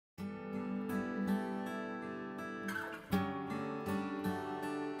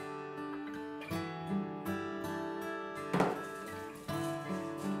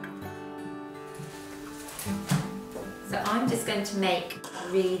I'm just going to make a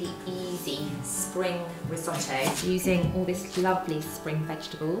really easy spring risotto using all these lovely spring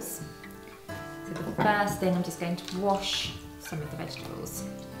vegetables. So the first thing, I'm just going to wash some of the vegetables.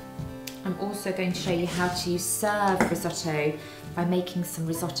 I'm also going to show you how to serve risotto by making some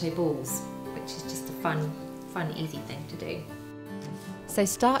risotto balls, which is just a fun, easy thing to do. So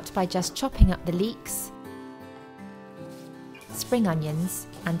start by just chopping up the leeks, spring onions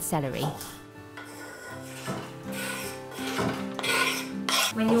and celery.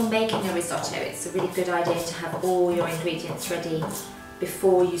 When you're making a risotto, it's a really good idea to have all your ingredients ready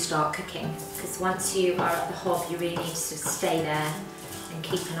before you start cooking, because once you are at the hob, you really need to stay there and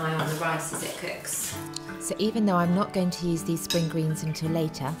keep an eye on the rice as it cooks. So even though I'm not going to use these spring greens until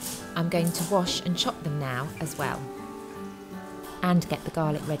later, I'm going to wash and chop them now as well. And get the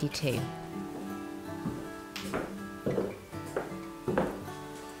garlic ready too.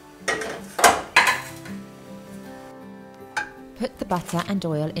 Put the butter and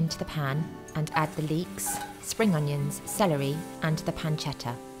oil into the pan and add the leeks, spring onions, celery and the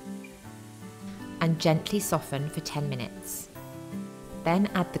pancetta. And gently soften for 10 minutes. Then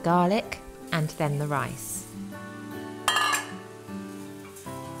add the garlic and then the rice.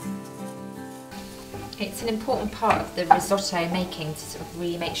 It's an important part of the risotto making to sort of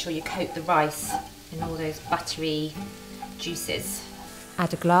really make sure you coat the rice in all those buttery juices.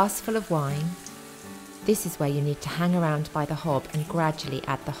 Add a glass full of wine. This is where you need to hang around by the hob and gradually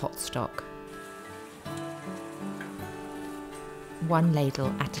add the hot stock. 1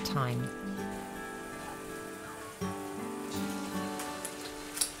 ladle at a time.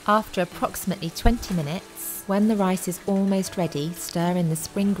 After approximately 20 minutes, when the rice is almost ready, stir in the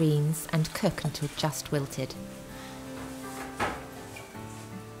spring greens and cook until just wilted.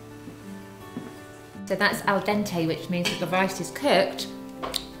 So that's al dente, which means that the rice is cooked,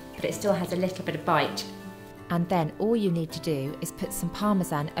 but it still has a little bit of bite. And then all you need to do is put some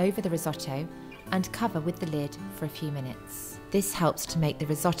parmesan over the risotto and cover with the lid for a few minutes. This helps to make the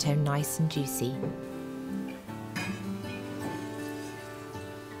risotto nice and juicy.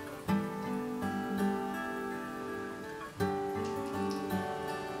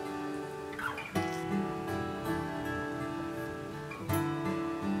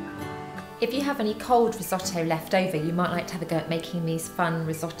 If you have any cold risotto left over, you might like to have a go at making these fun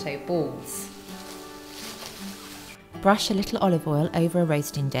risotto balls. Brush a little olive oil over a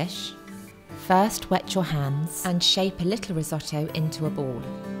roasting dish. First wet your hands and shape a little risotto into a ball.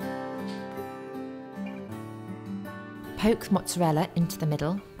 Poke mozzarella into the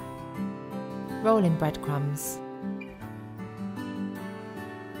middle. Roll in breadcrumbs.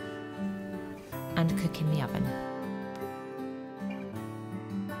 And cook in the oven.